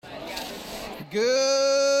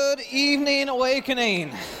Good evening,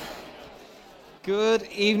 Awakening. Good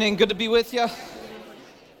evening. Good to be with you.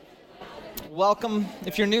 Welcome.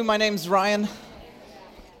 If you're new, my name's Ryan.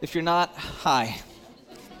 If you're not, hi.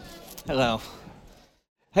 Hello.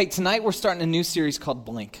 Hey, tonight we're starting a new series called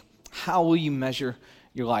Blink. How will you measure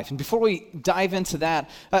your life? And before we dive into that,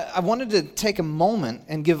 I wanted to take a moment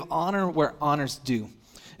and give honor where honor's due.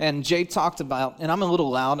 And Jay talked about, and I'm a little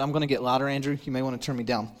loud. I'm going to get louder, Andrew. You may want to turn me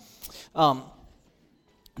down.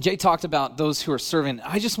 Jay talked about those who are serving.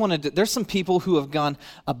 I just wanted to, there's some people who have gone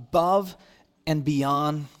above and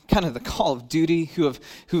beyond kind of the call of duty, who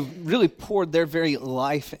really poured their very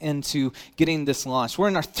life into getting this launched. We're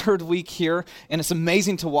in our third week here, and it's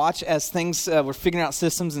amazing to watch as things, we're figuring out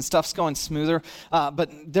systems and stuff's going smoother,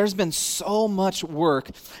 but there's been so much work,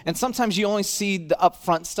 and sometimes you only see the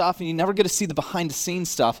upfront stuff, and you never get to see the behind-the-scenes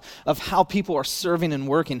stuff of how people are serving and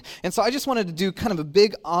working. And so I just wanted to do kind of a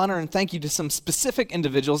big honor and thank you to some specific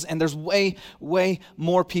individuals, and there's way, way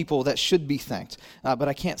more people that should be thanked, but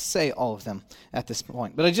I can't say all of them at this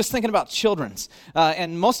point. But I just thinking about children's,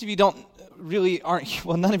 and most of you aren't,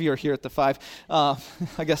 well, none of you are here at the 5. I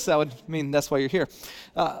guess that would mean that's why you're here.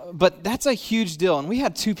 But that's a huge deal, and we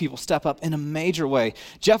had 2 people step up in a major way.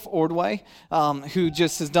 Jeff Ordway, who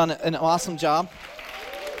just has done an awesome job.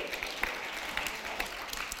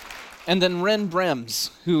 And then Ren Brems,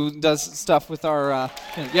 who does stuff with our,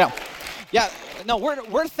 no,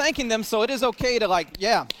 we're thanking them, so it is okay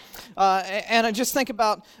to and I just think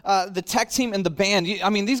about the tech team and the band.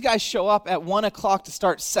 These guys show up at 1 o'clock to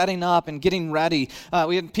start setting up and getting ready.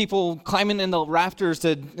 We had people climbing in the rafters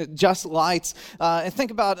to adjust lights. And think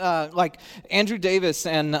about Andrew Davis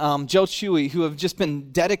and Joe Chewy, who have just been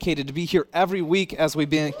dedicated to be here every week as we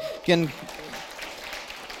begin.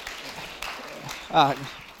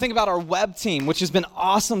 Think about our web team, which has been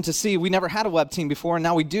awesome to see. We never had a web team before, and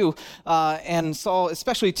now we do. And so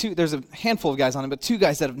especially 2, there's a handful of guys on it, but 2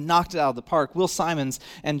 guys that have knocked it out of the park, Will Simons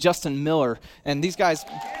and Justin Miller. And these guys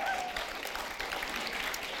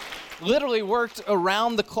literally worked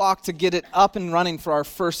around the clock to get it up and running for our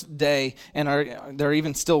first day, and they're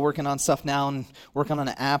even still working on stuff now and working on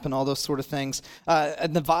an app and all those sort of things.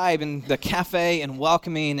 And the vibe and the cafe and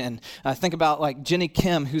welcoming, and think about Jenny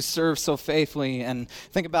Kim, who serves so faithfully, and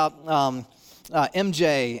think about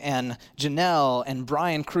MJ and Janelle and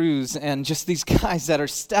Brian Cruz, and just these guys that are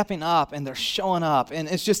stepping up and they're showing up. And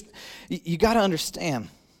it's just, you got to understand,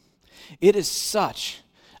 it is such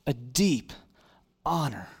a deep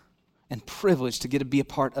honor and privilege to get to be a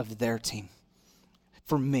part of their team.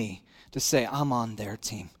 For me, to say I'm on their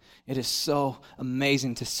team. It is so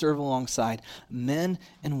amazing to serve alongside men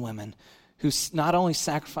and women who not only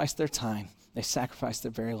sacrifice their time, they sacrifice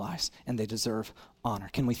their very lives, and they deserve honor.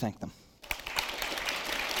 Can we thank them?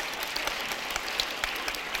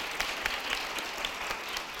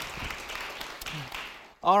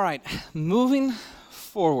 All right, moving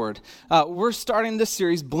forward. We're starting this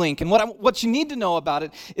series, Blink, and what you need to know about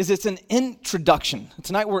it is it's an introduction.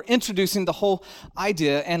 Tonight we're introducing the whole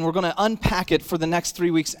idea, and we're going to unpack it for the next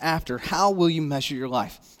 3 weeks after. How will you measure your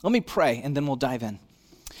life? Let me pray, and then we'll dive in.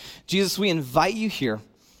 Jesus, we invite you here.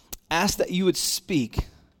 Ask that you would speak,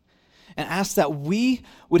 and ask that we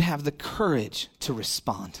would have the courage to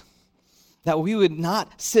respond. That we would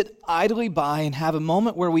not sit idly by and have a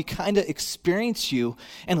moment where we kind of experience you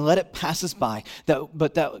and let it pass us by.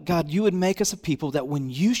 But that, God, you would make us a people that when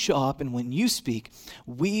you show up and when you speak,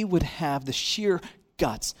 we would have the sheer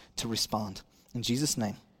guts to respond. In Jesus'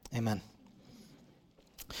 name, amen.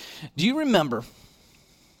 Do you remember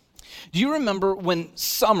when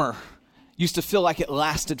summer used to feel like it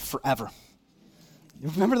lasted forever? You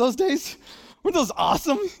remember those days? Weren't those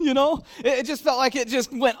awesome, you know? It just felt like it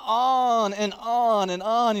just went on and on and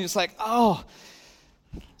on. You're just like, oh.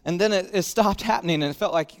 And then it stopped happening, and it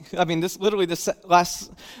felt like, this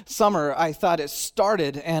last summer, I thought it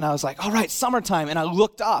started, and I was like, all right, summertime. And I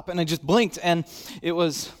looked up, and I just blinked, and it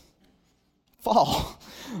was fall.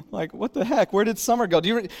 Like, what the heck? Where did summer go? Do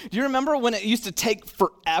you remember when it used to take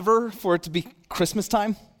forever for it to be Christmas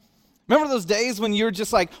time? Remember those days when you were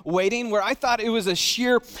just waiting, where I thought it was a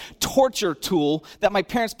sheer torture tool that my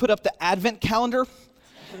parents put up the Advent calendar,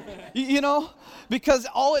 because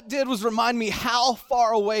all it did was remind me how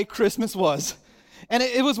far away Christmas was. And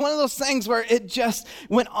it was one of those things where it just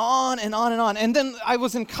went on and on and on. And then I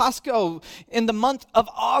was in Costco in the month of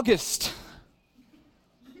August.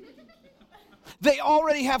 They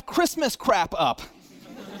already have Christmas crap up.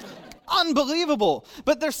 Unbelievable.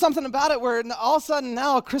 But there's something about it where all of a sudden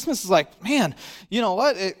now Christmas is like, man, you know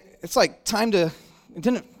what? It's like time to,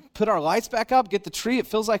 didn't put our lights back up, get the tree. It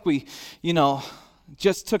feels like we,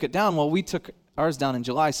 just took it down. Well, we took ours down in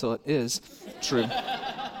July, so it is true.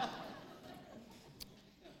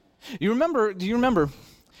 Do you remember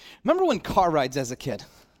when car rides as a kid?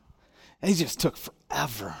 They just took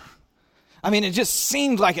forever. I mean, it just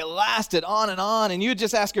seemed like it lasted on, and you'd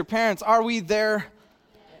just ask your parents, are we there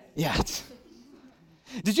yet?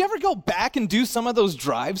 Did you ever go back and do some of those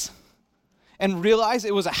drives and realize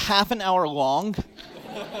it was a half an hour long?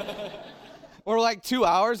 Or like 2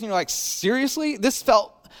 hours, and you're like, seriously? This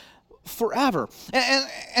felt forever.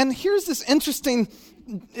 And here's this interesting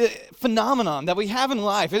phenomenon that we have in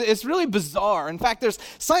life. It's really bizarre. In fact, there's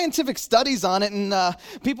scientific studies on it, and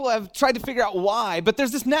people have tried to figure out why. But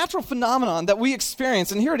there's this natural phenomenon that we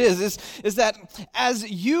experience, and here it is that as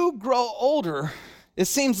you grow older, it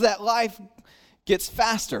seems that life gets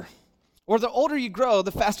faster. Or the older you grow,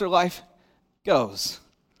 the faster life goes.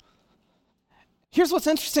 Here's what's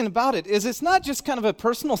interesting about it is it's not just kind of a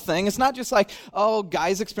personal thing. It's not just like, oh,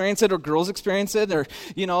 guys experience it or girls experience it, or,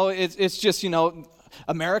 it's just,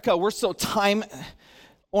 America, we're so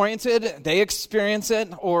time-oriented, they experience it,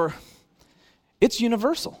 or it's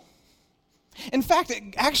universal. In fact, it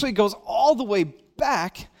actually goes all the way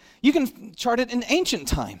back. You can chart it in ancient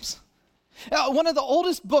times. One of the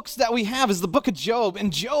oldest books that we have is the book of Job,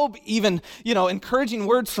 and Job even, encouraging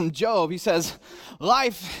words from Job. He says,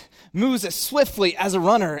 life moves as swiftly as a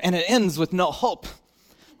runner, and it ends with no hope.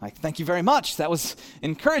 Like, thank you very much. That was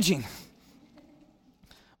encouraging.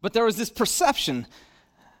 But there was this perception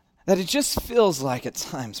that it just feels like at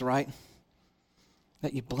times, right?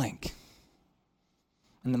 That you blink.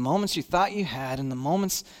 And the moments you thought you had and the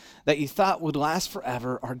moments that you thought would last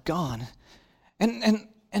forever are gone. And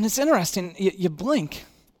it's interesting, you blink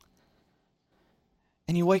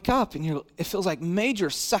and you wake up and it feels like major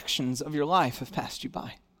sections of your life have passed you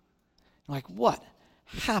by. You're like, what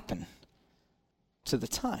happened to the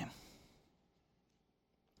time?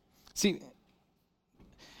 See,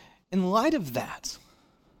 in light of that,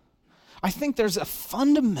 I think there's a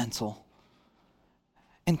fundamental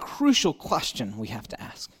and crucial question we have to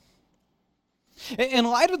ask. In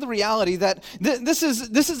light of the reality that this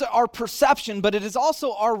is our perception, but it is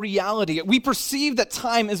also our reality. We perceive that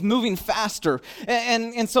time is moving faster,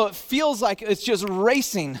 and so it feels like it's just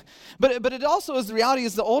racing. But it also is the reality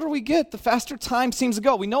is the older we get, the faster time seems to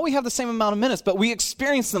go. We know we have the same amount of minutes, but we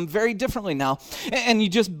experience them very differently now. And you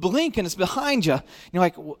just blink and it's behind you. You're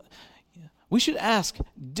like, we should ask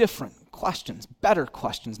different questions, better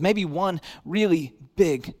questions, maybe one really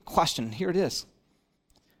big question. Here it is.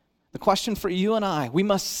 The question for you and I, we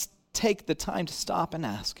must take the time to stop and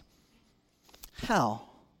ask, how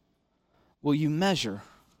will you measure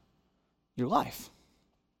your life?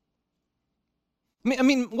 I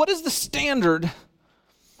mean, what is the standard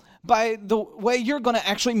by the way you're going to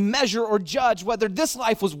actually measure or judge whether this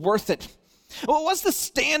life was worth it? Well, what's the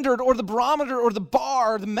standard or the barometer or the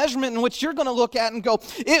bar, the measurement in which you're going to look at and go,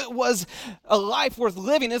 it was a life worth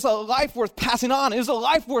living, it's a life worth passing on, it was a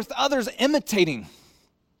life worth others imitating?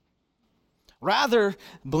 Rather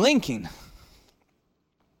blinking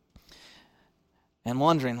and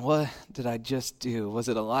wondering, what did I just do? Was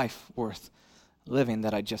it a life worth living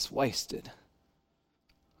that I just wasted?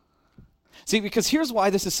 See, because here's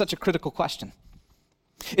why this is such a critical question.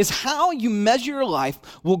 Is how you measure your life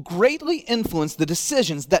will greatly influence the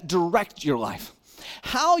decisions that direct your life.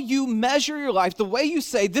 How you measure your life, the way you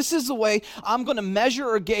say, this is the way I'm going to measure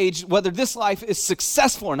or gauge whether this life is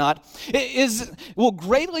successful or not, will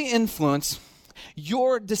greatly influence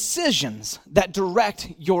your decisions that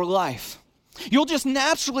direct your life. You'll just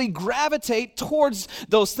naturally gravitate towards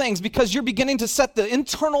those things because you're beginning to set the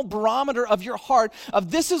internal barometer of your heart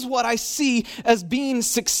of this is what I see as being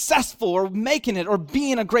successful or making it or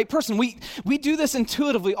being a great person. We do this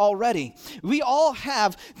intuitively already. We all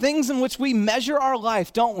have things in which we measure our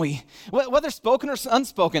life, don't we? Whether spoken or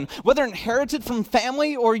unspoken, whether inherited from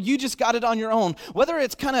family or you just got it on your own, whether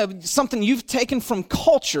it's kind of something you've taken from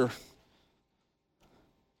culture.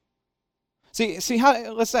 See,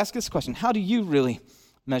 let's ask this question. How do you really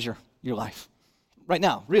measure your life right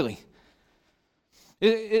now, really?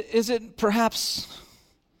 Is it perhaps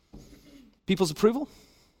people's approval?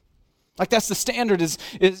 Like that's the standard,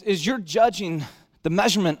 is you're judging the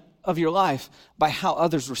measurement of your life by how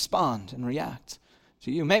others respond and react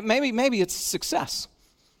to you. Maybe it's success.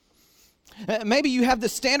 Maybe you have the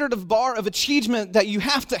standard of bar of achievement that you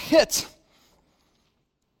have to hit.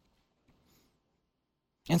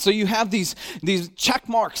 And so you have these check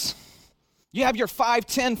marks. You have your 5,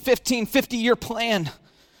 10, 15, 50-year plan.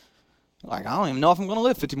 Like, I don't even know if I'm going to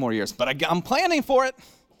live 50 more years, but I'm planning for it.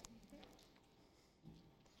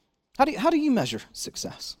 How do you measure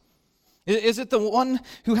success? Is it the one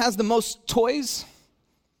who has the most toys?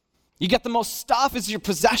 You get the most stuff. Is your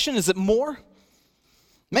possession? Is it more?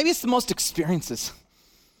 Maybe it's the most experiences.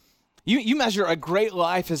 You measure a great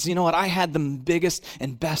life as, you know what, I had the biggest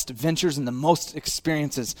and best adventures and the most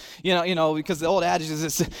experiences. You know, because the old adage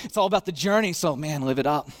is it's all about the journey, so man, live it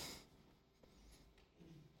up.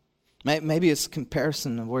 Maybe it's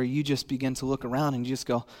comparison where you just begin to look around and you just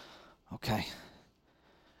go, okay,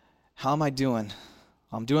 how am I doing?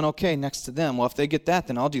 I'm doing okay next to them. Well, if they get that,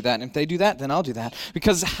 then I'll do that. And if they do that, then I'll do that.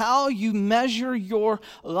 Because how you measure your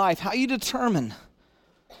life, how you determine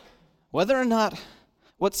whether or not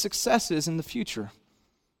what success is in the future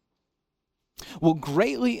will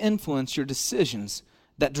greatly influence your decisions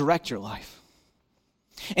that direct your life.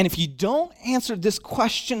 And if you don't answer this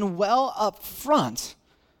question well up front,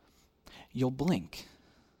 you'll blink.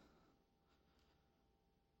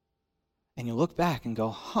 And you look back and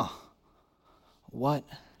go, what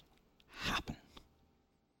happened?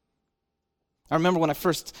 I remember when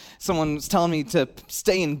someone was telling me to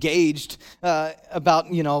stay engaged about,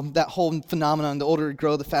 that whole phenomenon, the older you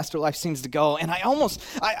grow, the faster life seems to go. And I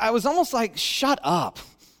was almost like, shut up.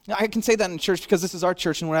 I can say that in church because this is our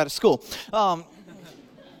church and we're out of school.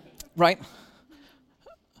 Right?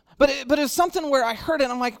 But it's something where I heard it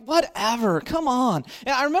and I'm like, whatever, come on.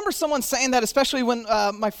 And I remember someone saying that, especially when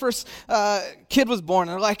my first kid was born.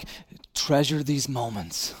 They're like, treasure these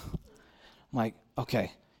moments. I'm like,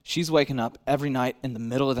 okay, she's waking up every night in the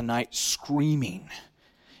middle of the night screaming.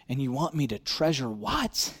 And you want me to treasure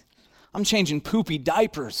what? I'm changing poopy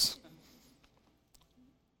diapers.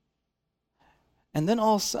 And then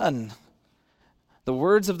all of a sudden, the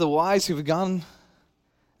words of the wise who've gone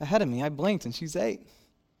ahead of me, I blinked and she's 8.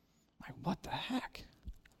 Like, what the heck?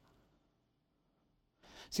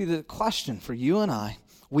 See, the question for you and I,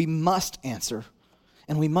 we must answer,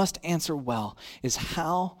 and we must answer well, is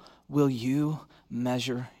how will you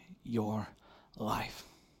measure your life?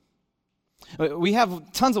 We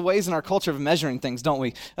have tons of ways in our culture of measuring things, don't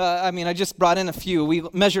we? I just brought in a few. We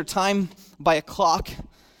measure time by a clock,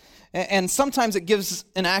 and sometimes it gives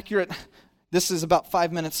an accurate, this is about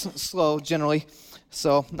 5 minutes slow generally,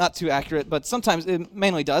 so not too accurate, but sometimes it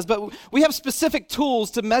mainly does. But we have specific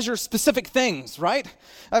tools to measure specific things, right?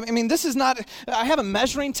 This is not, I have a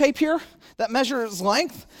measuring tape here that measures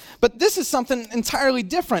length, but this is something entirely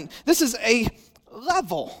different. This is a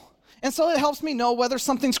level. And so it helps me know whether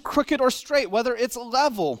something's crooked or straight, whether it's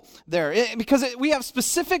level there. Because we have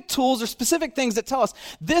specific tools or specific things that tell us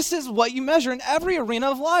this is what you measure in every arena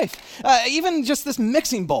of life. Even just this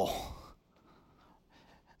mixing bowl.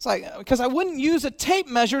 It's like, because I wouldn't use a tape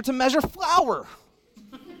measure to measure flour.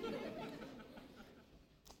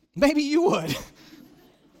 Maybe you would.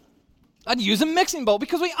 I'd use a mixing bowl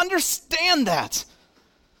because we understand that.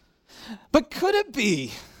 But could it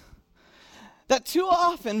be that too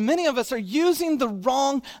often many of us are using the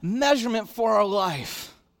wrong measurement for our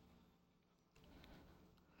life?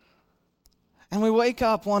 And we wake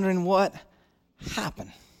up wondering what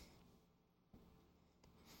happened.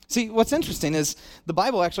 See, what's interesting is the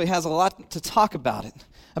Bible actually has a lot to talk about it,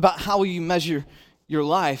 about how you measure your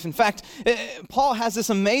life. In fact, Paul has this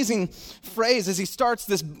amazing phrase as he starts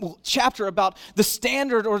this chapter about the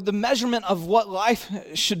standard or the measurement of what life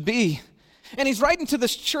should be. And he's writing to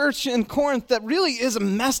this church in Corinth that really is a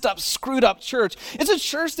messed up, screwed up church. It's a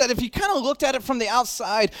church that if you kind of looked at it from the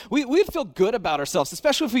outside, we'd feel good about ourselves,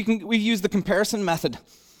 especially if we use the comparison method.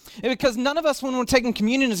 Because none of us, when we're taking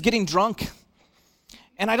communion, is getting drunk.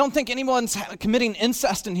 And I don't think anyone's committing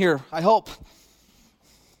incest in here, I hope.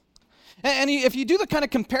 And if you do the kind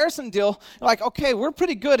of comparison deal, you're like, okay, we're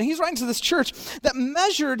pretty good. And he's writing to this church that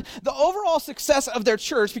measured the overall success of their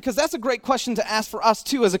church, because that's a great question to ask for us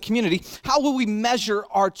too as a community. How will we measure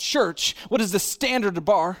our church? What is the standard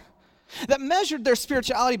bar? That measured their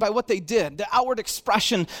spirituality by what they did, the outward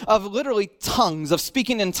expression of literally tongues, of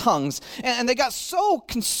speaking in tongues. And they got so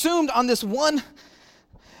consumed on this one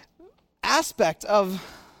aspect of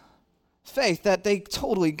faith that they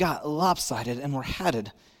totally got lopsided and were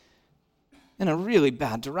headed in a really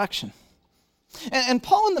bad direction. And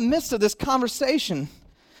Paul, in the midst of this conversation,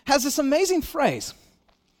 has this amazing phrase.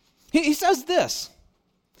 He says this,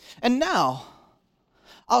 and now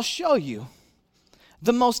I'll show you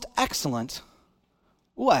the most excellent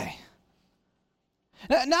way.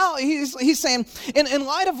 Now he's saying, in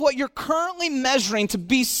light of what you're currently measuring to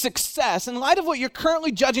be success, in light of what you're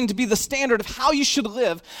currently judging to be the standard of how you should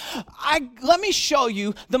live, let me show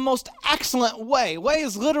you the most excellent way. Way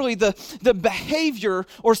is literally the behavior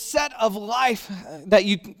or set of life that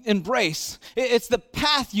you embrace. It's the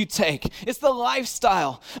path you take. It's the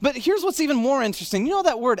lifestyle. But here's what's even more interesting. You know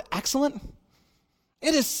that word excellent?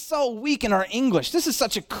 It is so weak in our English. This is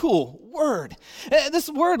such a cool word. This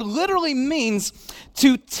word literally means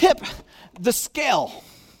to tip the scale.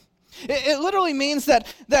 It literally means that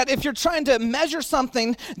if you're trying to measure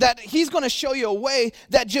something, that he's going to show you a way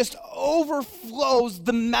that just overflows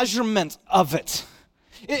the measurement of it.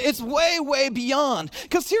 It's way, way beyond.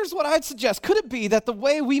 Because here's what I'd suggest. Could it be that the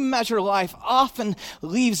way we measure life often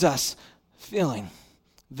leaves us feeling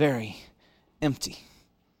very empty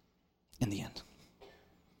in the end?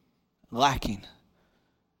 Lacking,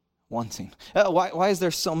 wanting. Why is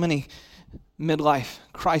there so many midlife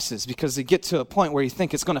crisis? Because they get to a point where you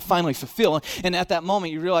think it's going to finally fulfill, and at that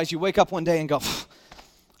moment you realize you wake up one day and go,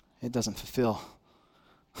 it doesn't fulfill.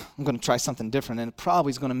 I'm going to try something different, and it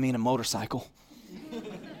probably is going to mean a motorcycle.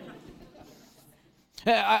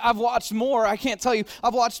 I've watched more, I can't tell you,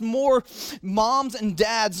 I've watched more moms and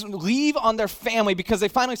dads leave on their family because they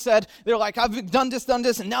finally said, they're like, I've done this,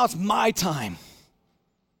 and now it's my time.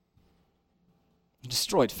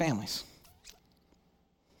 Destroyed families.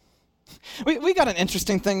 We got an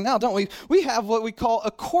interesting thing now, don't we? We have what we call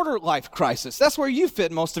a quarter life crisis. That's where you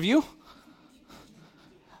fit, most of you.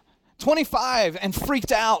 25 and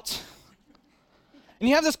freaked out. And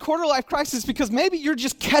you have this quarter life crisis because maybe you're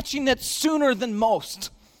just catching it sooner than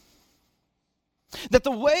most. That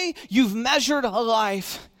the way you've measured a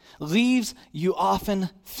life leaves you often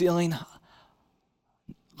feeling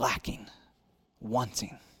lacking,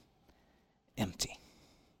 wanting, empty.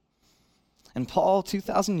 And Paul,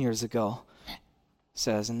 2,000 years ago,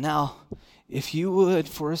 says, and now, if you would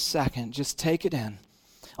for a second just take it in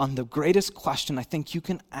on the greatest question I think you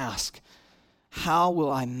can ask, how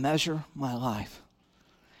will I measure my life?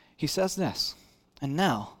 He says this, and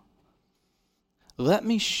now, let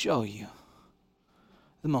me show you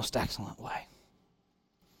the most excellent way.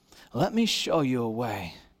 Let me show you a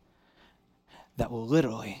way that will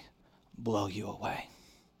literally blow you away.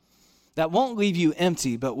 That won't leave you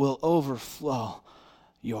empty, but will overflow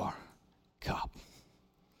your cup.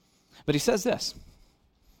 But he says this.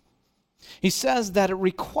 He says that it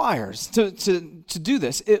requires, to do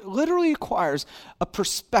this, it literally requires a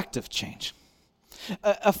perspective change.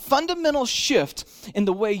 A fundamental shift in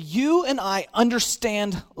the way you and I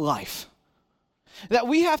understand life. That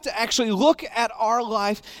we have to actually look at our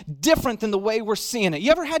life different than the way we're seeing it.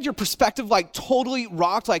 You ever had your perspective like totally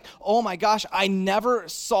rocked? Like, oh my gosh, I never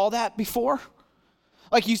saw that before?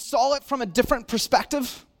 Like you saw it from a different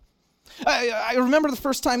perspective? I remember the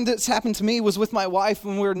first time this happened to me was with my wife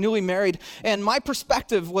when we were newly married. And my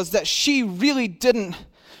perspective was that she really didn't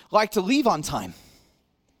like to leave on time.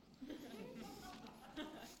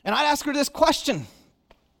 And I'd ask her this question.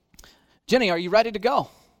 Jenny, are you ready to go?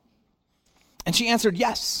 And she answered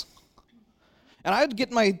yes. And I would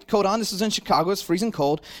get my coat on. This was in Chicago. It's freezing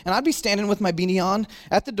cold. And I'd be standing with my beanie on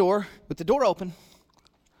at the door, with the door open.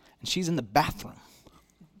 And she's in the bathroom.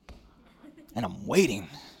 And I'm waiting.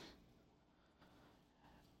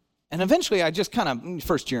 And eventually I just kind of,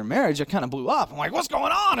 first year of marriage, I kind of blew up. I'm like, what's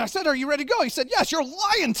going on? I said, are you ready to go? He said, yes, you're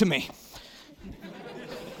lying to me.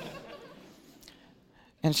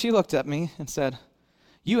 And she looked at me and said,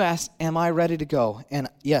 you asked, am I ready to go? And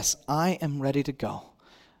yes, I am ready to go.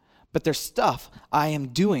 But there's stuff I am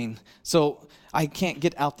doing, so I can't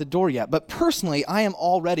get out the door yet. But personally, I am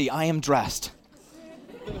all ready. I am dressed.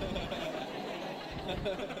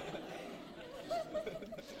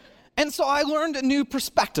 And so I learned a new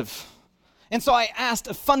perspective. And so I asked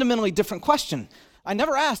a fundamentally different question. I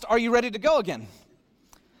never asked, are you ready to go again?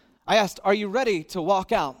 I asked, are you ready to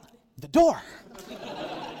walk out the door?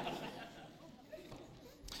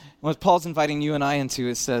 What Paul's inviting you and I into,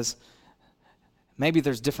 it says, maybe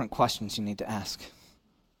there's different questions you need to ask.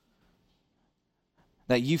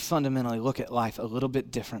 That you fundamentally look at life a little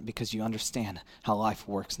bit different because you understand how life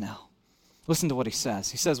works now. Listen to what he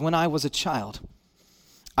says. He says, when I was a child,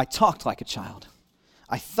 I talked like a child.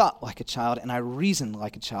 I thought like a child, and I reasoned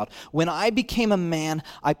like a child. When I became a man,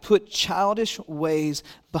 I put childish ways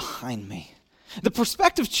behind me. The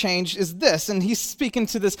perspective change is this, and he's speaking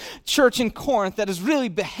to this church in Corinth that is really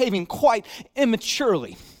behaving quite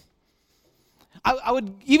immaturely. I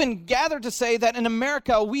would even gather to say that in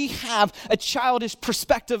America, we have a childish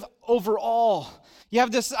perspective overall. You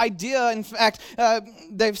have this idea, in fact,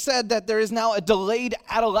 they've said that there is now a delayed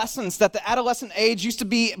adolescence, that the adolescent age used to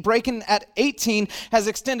be breaking at 18, has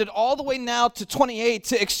extended all the way now to 28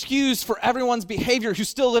 to excuse for everyone's behavior who's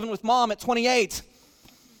still living with mom at 28.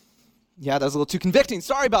 Yeah, that was a little too convicting.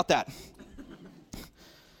 Sorry about that.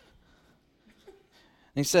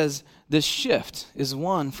 And he says, this shift is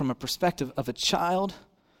one from a perspective of a child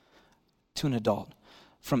to an adult,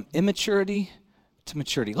 from immaturity to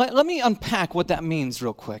maturity. Let me unpack what that means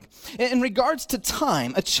real quick. In regards to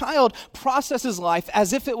time, a child processes life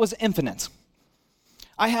as if it was infinite.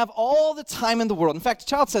 I have all the time in the world. In fact, a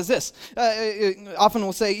child says this, often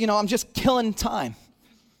will say, I'm just killing time.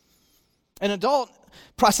 An adult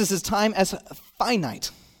processes time as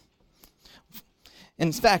finite.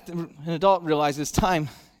 In fact, an adult realizes time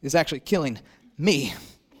is actually killing me.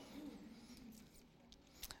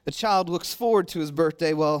 A child looks forward to his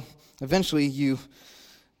birthday. Well, eventually you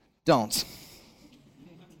don't.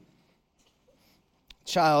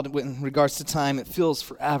 Child, in regards to time, it feels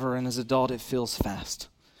forever, and as an adult, it feels fast.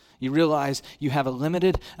 You realize you have a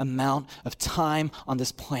limited amount of time on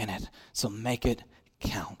this planet, so make it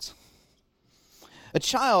count. A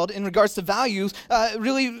child, in regards to values,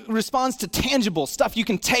 really responds to tangible stuff you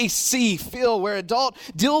can taste, see, feel, where adult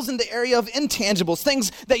deals in the area of intangibles,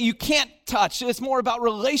 things that you can't touch. It's more about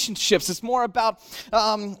relationships. It's more about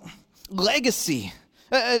legacy.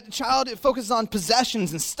 A child, it focuses on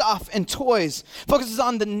possessions and stuff and toys, focuses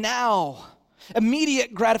on the now,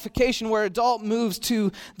 immediate gratification, where adult moves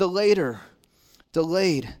to the later,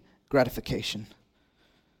 delayed gratification.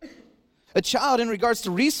 A child, in regards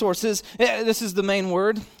to resources, this is the main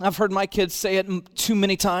word. I've heard my kids say it too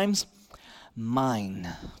many times. Mine.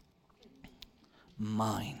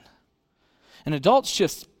 An adult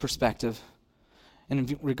shifts perspective,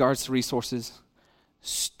 and in regards to resources,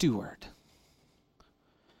 steward.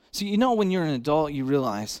 So when you're an adult, you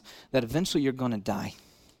realize that eventually you're going to die.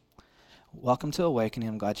 Welcome to Awakening.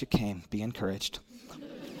 I'm glad you came. Be encouraged.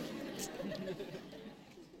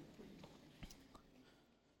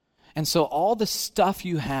 And so all the stuff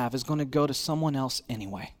you have is going to go to someone else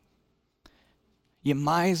anyway. You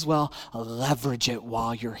might as well leverage it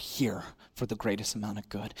while you're here for the greatest amount of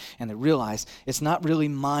good. And they realize it's not really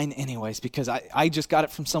mine anyways, because I just got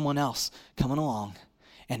it from someone else coming along.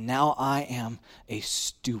 And now I am a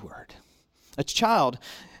steward. A child,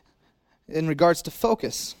 in regards to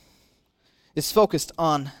focus, is focused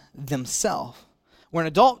on themselves. Where an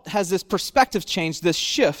adult has this perspective change, this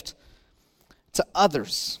shift to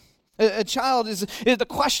others. A child the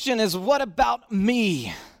question is, what about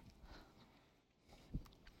me?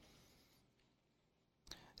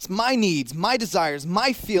 It's my needs, my desires,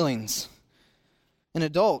 my feelings. An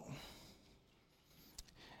adult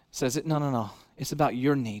says, no. It's about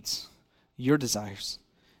your needs, your desires,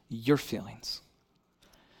 your feelings.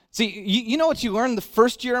 See, you know what you learn the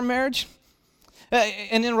first year of marriage?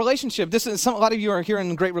 And in a relationship, a lot of you are here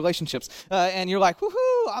in great relationships, and you're like,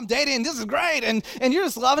 woohoo, I'm dating, this is great, and you're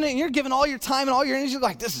just loving it, and you're giving all your time and all your energy,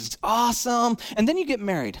 like, this is awesome, and then you get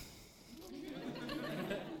married.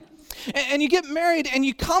 and you get married, and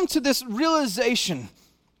you come to this realization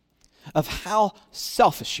of how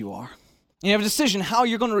selfish you are. You have a decision how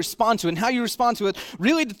you're going to respond to it, and how you respond to it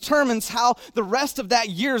really determines how the rest of that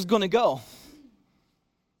year is going to go.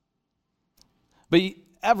 But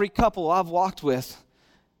every couple I've walked with,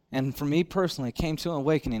 and for me personally, came to an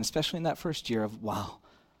awakening, especially in that first year of, wow.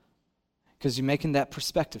 Because you're making that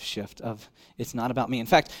perspective shift of, it's not about me. In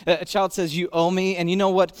fact, a child says, you owe me, and you know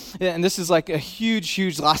what? And this is like a huge,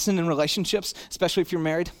 huge lesson in relationships, especially if you're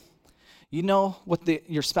married. You know what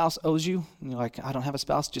your spouse owes you? And you're like, I don't have a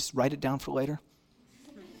spouse, just write it down for later.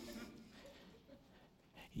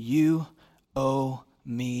 You owe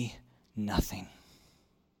me nothing.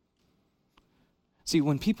 See,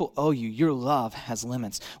 when people owe you, your love has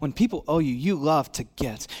limits. When people owe you, you love to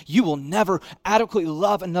get. You will never adequately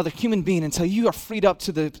love another human being until you are freed up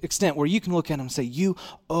to the extent where you can look at them and say, you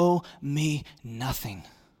owe me nothing.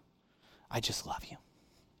 I just love you.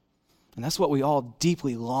 And that's what we all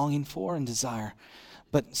deeply longing for and desire.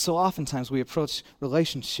 But so oftentimes we approach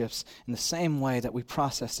relationships in the same way that we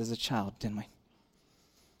processed as a child, didn't we?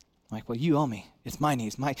 Like, well, you owe me. It's my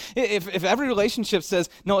needs. If every relationship says,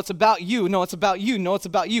 no, it's about you, no, it's about you, no, it's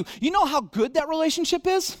about you, you know how good that relationship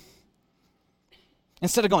is?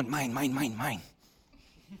 Instead of going, mine.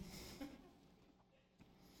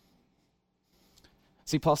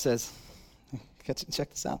 See, Paul says, check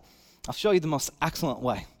this out. I'll show you the most excellent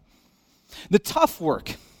way. The tough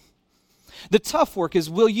work is,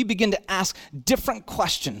 will you begin to ask different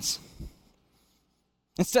questions?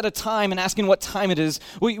 Instead of time and asking what time it is,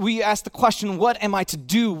 we ask the question, what am I to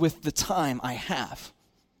do with the time I have?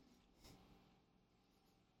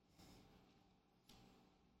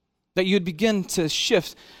 That you'd begin to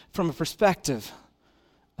shift from a perspective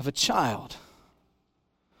of a child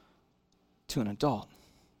to an adult.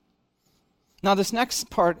 Now, this next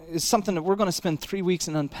part is something that we're going to spend 3 weeks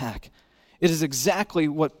and unpack. It is exactly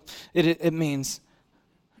what it means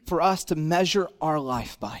for us to measure our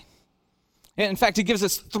life by. In fact, he gives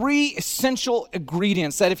us 3 essential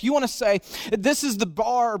ingredients that if you want to say, this is the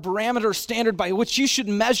bar or parameter standard by which you should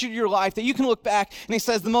measure your life, that you can look back, and he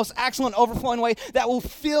says the most excellent overflowing way that will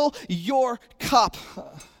fill your cup. He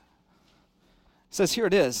says, here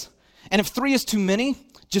it is. And if 3 is too many,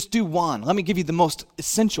 just do 1. Let me give you the most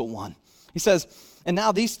essential one. He says, and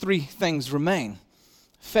now these 3 things remain: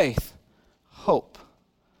 faith, hope,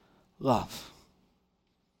 love.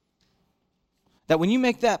 That when you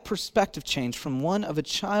make that perspective change from one of a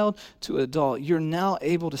child to an adult, you're now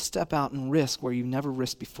able to step out and risk where you've never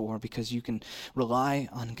risked before because you can rely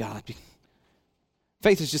on God.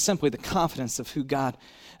 Faith is just simply the confidence of who God,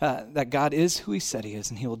 that God is who he said he is,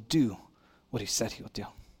 and he will do what he said he will do.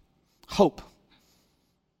 Hope.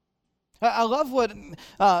 I love what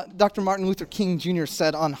Dr. Martin Luther King Jr.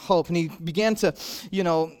 said on hope, and he began to,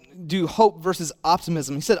 do hope versus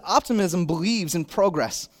optimism. He said optimism believes in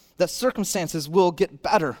progress, that circumstances will get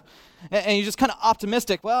better. And you're just kind of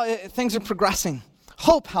optimistic. Well, things are progressing.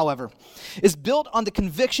 Hope, however, is built on the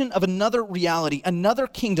conviction of another reality, another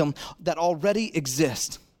kingdom that already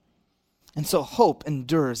exists. And so hope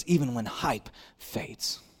endures even when hype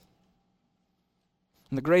fades.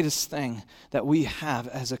 And the greatest thing that we have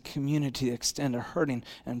as a community to extend a hurting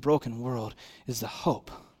and broken world is the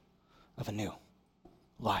hope of a new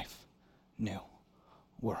life, new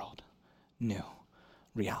world, new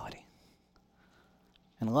reality.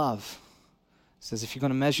 And love says if you're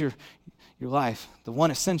going to measure your life, the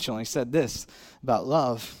one essential, and he said this about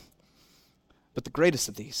love, but the greatest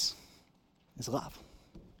of these is love.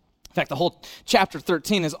 In fact, the whole chapter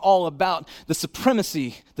 13 is all about the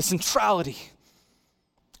supremacy, the centrality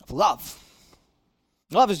of love.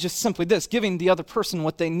 Love is just simply this: giving the other person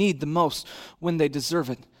what they need the most when they deserve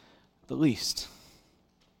it the least.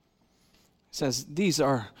 It says these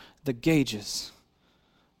are the gauges,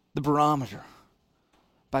 the barometer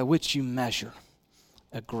by which you measure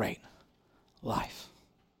a great life.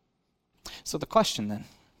 So the question then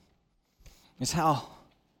is how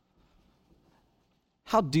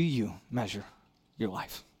do you measure your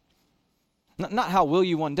life? Not how will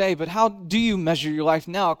you one day, but how do you measure your life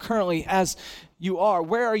now, currently, as you are?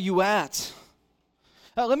 Where are you at?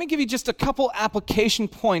 Let me give you just a couple application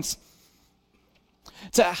points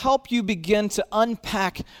to help you begin to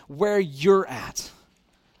unpack where you're at.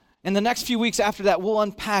 In the next few weeks after that, we'll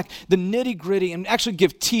unpack the nitty-gritty and actually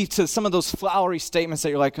give teeth to some of those flowery statements that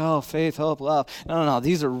you're like, oh, faith, hope, love. No.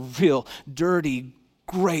 These are real, dirty,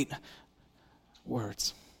 great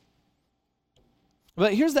words.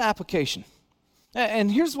 But here's the application.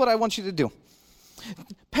 And here's what I want you to do.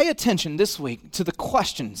 Pay attention this week to the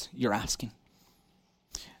questions you're asking.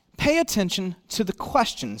 Pay attention to the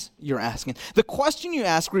questions you're asking. The question you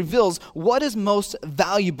ask reveals what is most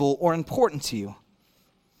valuable or important to you.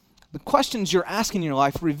 The questions you're asking in your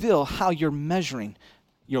life reveal how you're measuring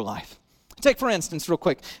your life. Take, for instance, real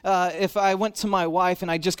quick, if I went to my wife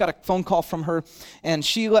and I just got a phone call from her and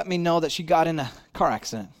she let me know that she got in a car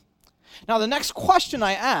accident. Now, the next question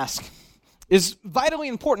I ask is vitally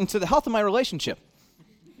important to the health of my relationship.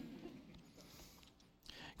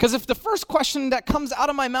 Because if the first question that comes out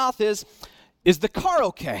of my mouth is the car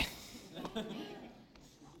okay?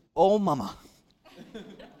 Oh, mama.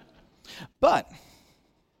 But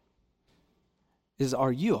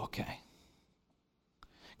are you okay?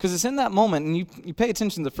 Because it's in that moment, and you pay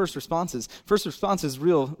attention to the first responses. First responses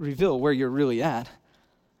reveal where you're really at.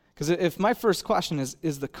 Because if my first question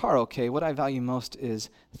is the car okay, what I value most is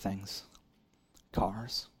things,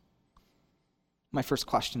 cars. My first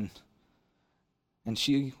question, and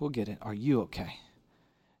she will get it, are you okay?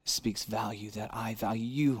 Speaks value that I value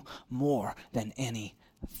you more than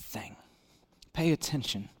anything. Pay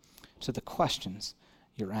attention to the questions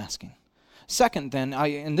you're asking. Second, then,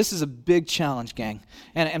 and this is a big challenge, gang.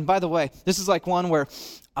 And by the way, this is like one where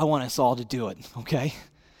I want us all to do it, okay?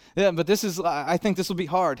 Yeah, but I think this will be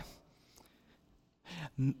hard.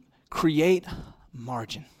 Create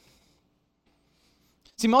margin.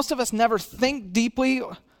 See, most of us never think deeply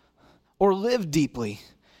or live deeply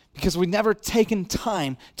because we've never taken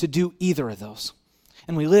time to do either of those.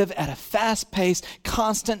 And we live at a fast-paced,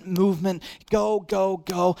 constant movement. Go, go,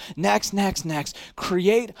 go. Next.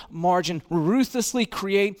 Create margin. Ruthlessly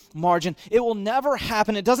create margin. It will never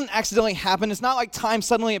happen. It doesn't accidentally happen. It's not like time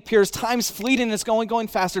suddenly appears. Time's fleeting. It's going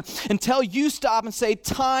faster. Until you stop and say,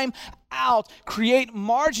 time out. Create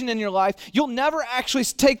margin in your life. You'll never actually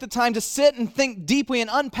take the time to sit and think deeply and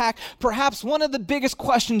unpack perhaps one of the biggest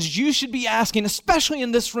questions you should be asking, especially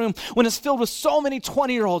in this room when it's filled with so many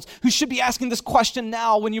 20-year-olds who should be asking this question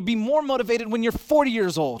now when you'll be more motivated when you're 40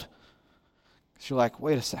 years old. Because you're like,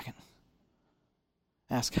 wait a second.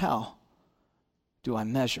 Ask, how do I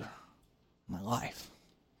measure my life.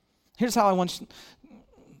 Here's how I want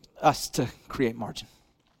us to create margin.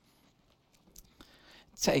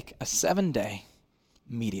 Take a 7-day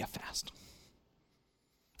media fast.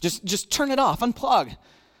 Just turn it off, unplug.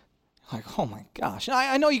 Like, oh my gosh. And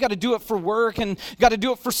I know you got to do it for work and you got to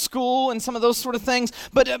do it for school and some of those sort of things,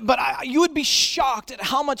 but you would be shocked at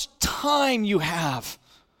how much time you have.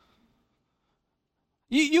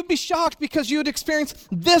 You'd be shocked because you would experience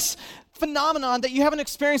this phenomenon that you haven't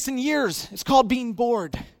experienced in years. It's called being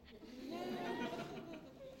bored.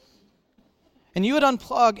 And you would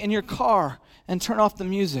unplug in your car and turn off the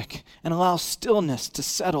music and allow stillness to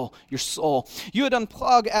settle your soul. You would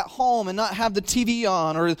unplug at home and not have the TV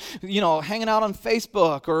on or, hanging out on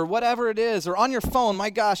Facebook or whatever it is or on your phone. My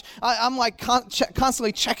gosh, I'm like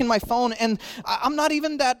constantly checking my phone, and I'm not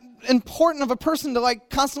even that important of a person to like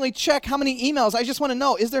constantly check how many emails. I just want to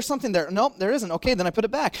know, is there something there? Nope, there isn't. Okay, then I put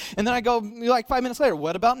it back. And then I go like 5 minutes later,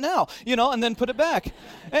 what about now? And then put it back.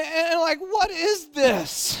 And like, what is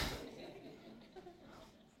this?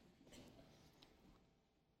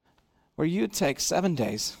 Where you take 7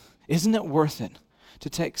 days, isn't it worth it to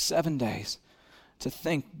take 7 days to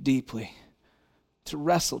think deeply, to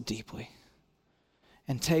wrestle deeply,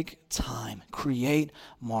 and take time, create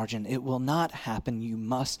margin? It will not happen. You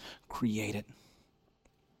must create it.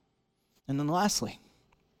 And then lastly,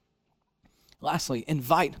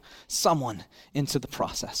 invite someone into the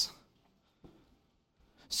process.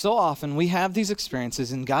 So often we have these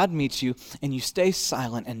experiences and God meets you and you stay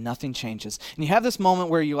silent and nothing changes. And you have this moment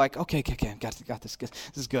where you're like, okay, got this. This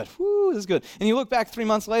is good. Woo, this is good. And you look back 3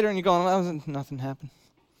 months later and you're going, well, nothing happened.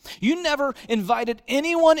 You never invited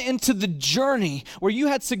anyone into the journey where you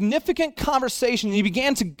had significant conversation and you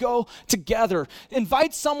began to go together.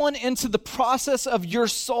 Invite someone into the process of your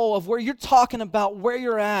soul, of where you're talking about where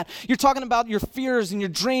you're at. You're talking about your fears and your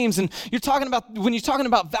dreams, and you're talking about, when you're talking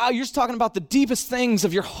about value, you're talking about the deepest things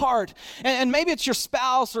of your heart. And maybe it's your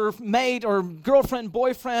spouse or mate or girlfriend,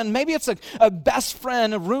 boyfriend. Maybe it's a best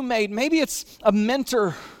friend, a roommate. Maybe it's a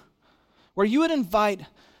mentor, where you would invite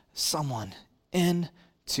someone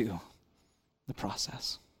into the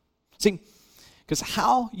process. See, because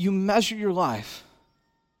how you measure your life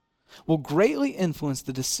will greatly influence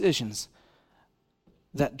the decisions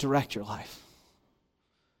that direct your life.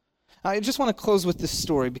 I just want to close with this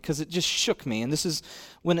story because it just shook me, and this is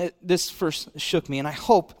when this first shook me, and I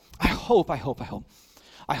hope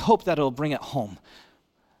that it'll bring it home,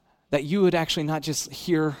 that you would actually not just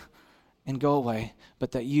hear and go away,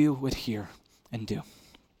 but that you would hear and do.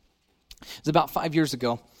 It was about 5 years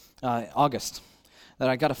ago, August, that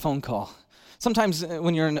I got a phone call. Sometimes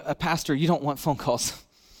when you're a pastor, you don't want phone calls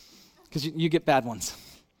because you get bad ones.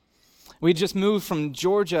 We just moved from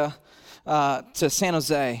Georgia to San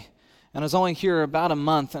Jose, and I was only here about a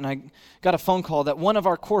month, and I got a phone call that one of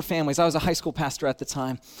our core families, I was a high school pastor at the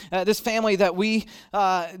time, this family that we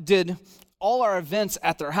did all our events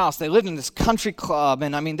at their house. They lived in this country club,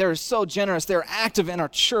 and I mean, they were so generous. They were active in our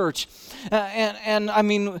church, and I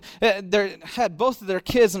mean, they had both of their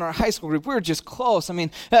kids in our high school group. We were just close. I mean,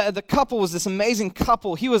 the couple was this amazing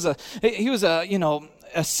couple. He was a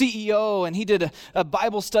CEO, and he did a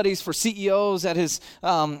Bible studies for CEOs at his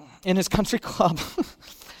in his country club.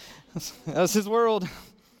 That was his world,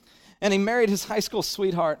 and he married his high school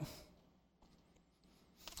sweetheart.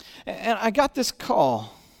 And I got this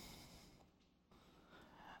call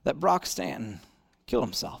that Brock Stanton killed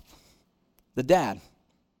himself. The dad.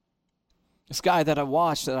 This guy that I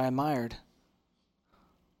watched, that I admired.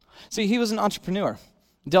 See, he was an entrepreneur.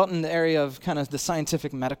 Dealt in the area of kind of the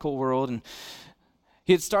scientific medical world, and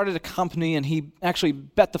he had started a company, and he actually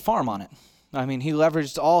bet the farm on it. I mean, he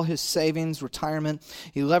leveraged all his savings, retirement.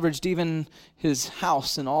 He leveraged even his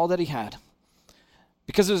house and all that he had.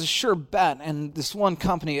 Because it was a sure bet, and this one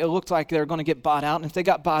company, it looked like they were going to get bought out. And if they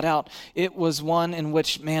got bought out, it was one in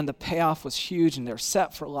which, man, the payoff was huge, and they're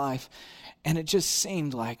set for life. And it just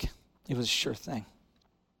seemed like it was a sure thing.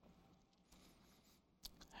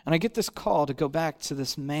 And I get this call to go back to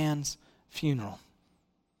this man's funeral,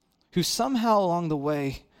 who somehow along the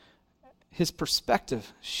way, his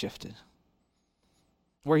perspective shifted.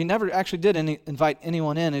 Where he never actually did invite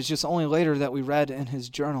anyone in. It's just only later that we read in his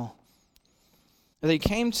journal. They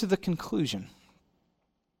came to the conclusion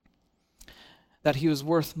that he was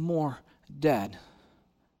worth more dead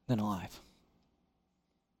than alive.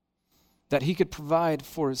 That he could provide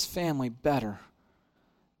for his family better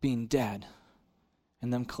being dead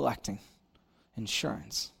and them collecting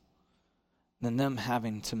insurance than them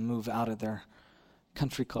having to move out of their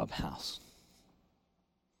country club house.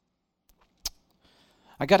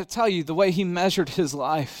 I got to tell you, the way he measured his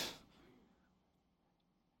life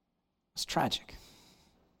was tragic.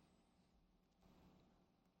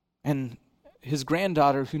 And his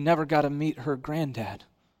granddaughter, who never got to meet her granddad,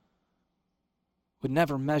 would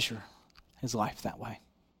never measure his life that way.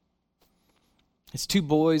 His two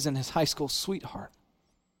boys and his high school sweetheart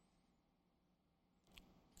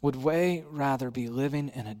would way rather be living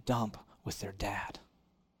in a dump with their dad.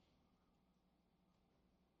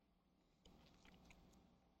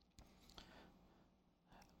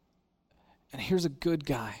 And here's a good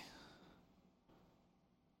guy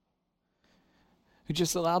who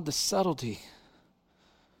just allowed the subtlety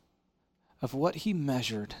of what he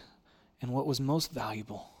measured and what was most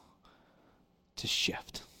valuable to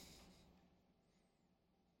shift.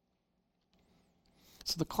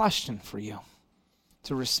 So the question for you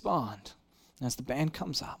to respond as the band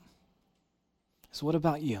comes up is, what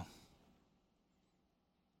about you?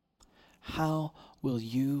 How will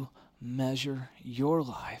you measure your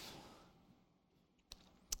life?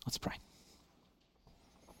 Let's pray.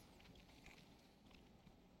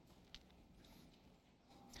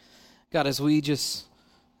 God, as we just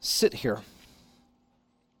sit here,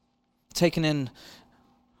 taking in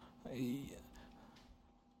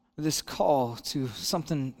this call to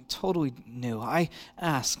something totally new, I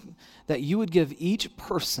ask that you would give each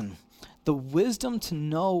person the wisdom to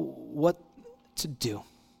know what to do,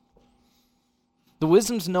 the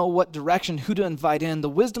wisdom to know what direction, who to invite in, the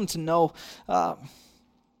wisdom to know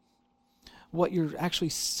what you're actually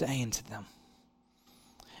saying to them.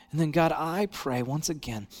 And then, God, I pray once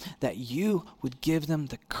again that you would give them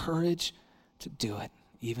the courage to do it,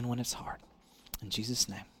 even when it's hard. In Jesus'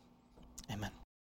 name, amen.